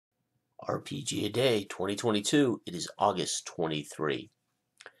RPG a Day 2022. It is August 23.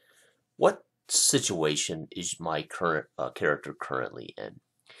 What situation is my current character currently in?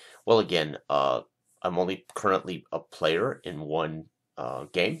 Well, again, I'm only currently a player in one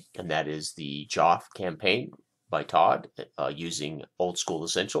game, and that is the Joff campaign by Todd using old school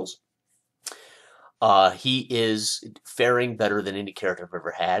essentials. He is faring better than any character I've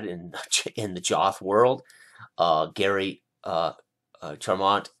ever had in the Joff world. Garry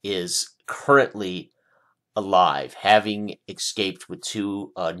Charmant is currently alive, having escaped with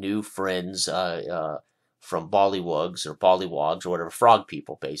two new friends from Bollywogs or whatever, frog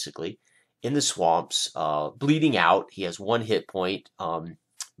people basically, in the swamps, bleeding out. He has one hit point,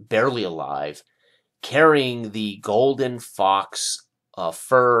 barely alive, carrying the golden fox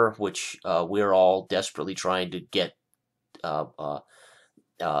fur, which we're all desperately trying to uh,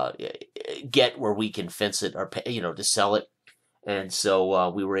 uh, get where we can fence it or to sell it. And so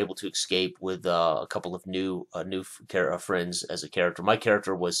we were able to escape with a couple of new friends as a character. My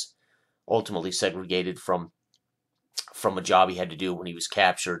character was ultimately segregated from a job he had to do when he was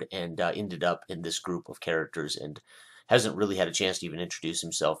captured, and ended up in this group of characters, and hasn't really had a chance to even introduce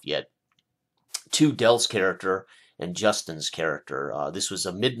himself yet to Dell's character and Justin's character. This was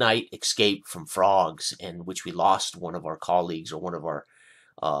a midnight escape from frogs, in which we lost one of our colleagues, or one of our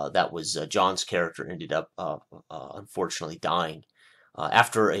that was John's character ended up unfortunately dying.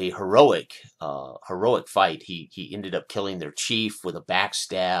 After a heroic fight, he ended up killing their chief with a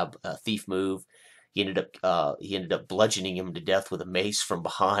backstab, thief move. He ended up bludgeoning him to death with a mace from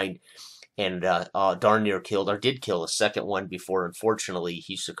behind, and darn near did kill a second one before, unfortunately,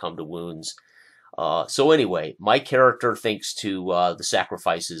 he succumbed to wounds. So anyway, my character, thanks to the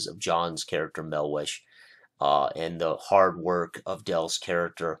sacrifices of John's character Melwish, and the hard work of Dell's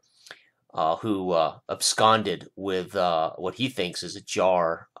character, who absconded with what he thinks is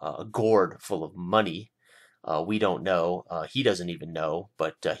a gourd full of money. We don't know. He doesn't even know,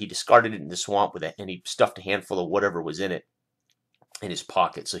 but he discarded it in the swamp and he stuffed a handful of whatever was in it in his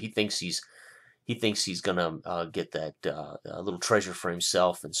pocket. So he thinks he's gonna get that little treasure for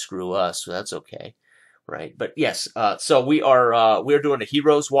himself and screw us. So that's okay, right? But yes, so we're doing a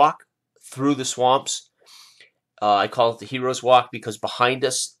hero's walk through the swamps. I call it the Hero's Walk because behind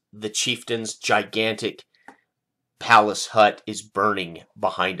us, the chieftain's gigantic palace hut is burning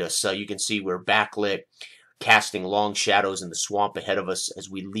behind us. So you can see we're backlit, casting long shadows in the swamp ahead of us as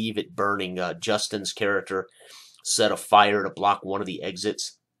we leave it burning. Justin's character set a fire to block one of the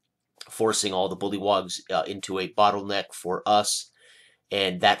exits, forcing all the bullywogs into a bottleneck for us.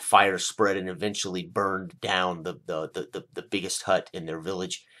 And that fire spread and eventually burned down the biggest hut in their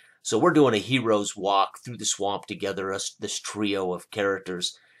village. So we're doing a hero's walk through the swamp together, this trio of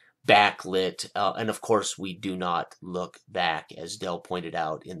characters, backlit, and of course we do not look back, as Dell pointed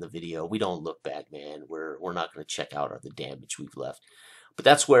out in the video. We don't look back, man. We're not going to check out the damage we've left. But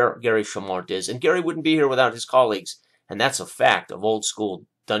that's where Garry Chamart is, and Garry wouldn't be here without his colleagues, and that's a fact of old school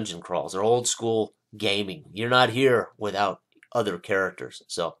dungeon crawls or old school gaming. You're not here without other characters.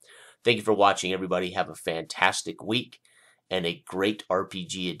 So thank you for watching, everybody. Have a fantastic week and a great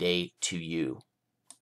RPG a day to you.